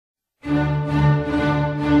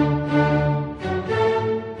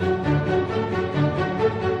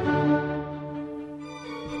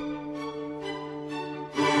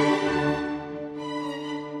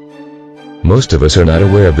Most of us are not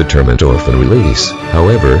aware of the term endorphin release,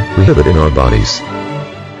 however, we have it in our bodies.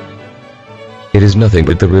 It is nothing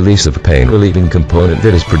but the release of a pain-relieving component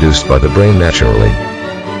that is produced by the brain naturally.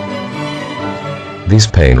 These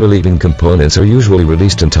pain-relieving components are usually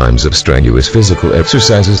released in times of strenuous physical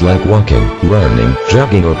exercises like walking, running,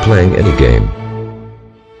 jogging, or playing any game.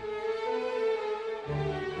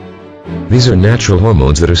 These are natural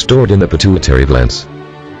hormones that are stored in the pituitary glands.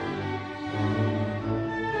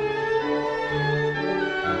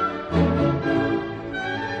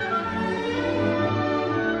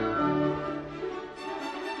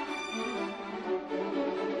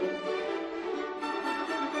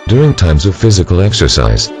 During times of physical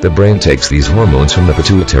exercise, the brain takes these hormones from the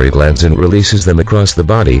pituitary glands and releases them across the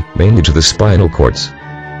body, mainly to the spinal cords.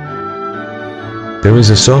 There is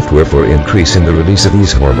a software for increasing the release of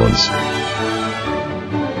these hormones.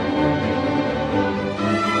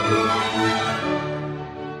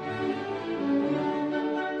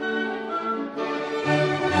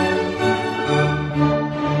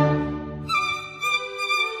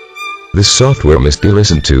 This software must be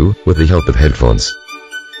listened to with the help of headphones.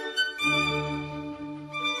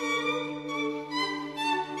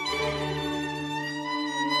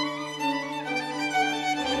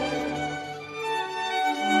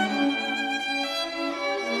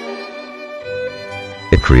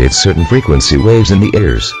 It creates certain frequency waves in the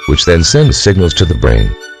ears, which then sends signals to the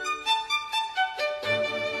brain.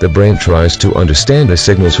 The brain tries to understand the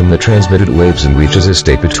signals from the transmitted waves and reaches a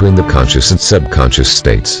state between the conscious and subconscious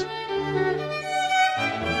states.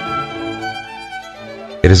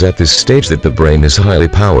 It is at this stage that the brain is highly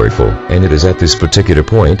powerful, and it is at this particular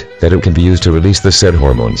point that it can be used to release the said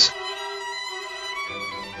hormones.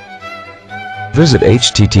 Visit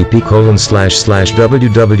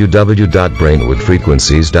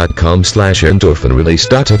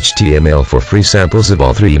http://www.brainwavefrequencies.com/endorphinrelease.html for free samples of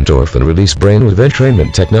all 3 endorphin release brainwave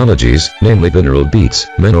entrainment technologies, namely binaural beats,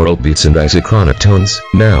 monaural beats, and isochronic tones.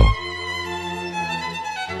 Now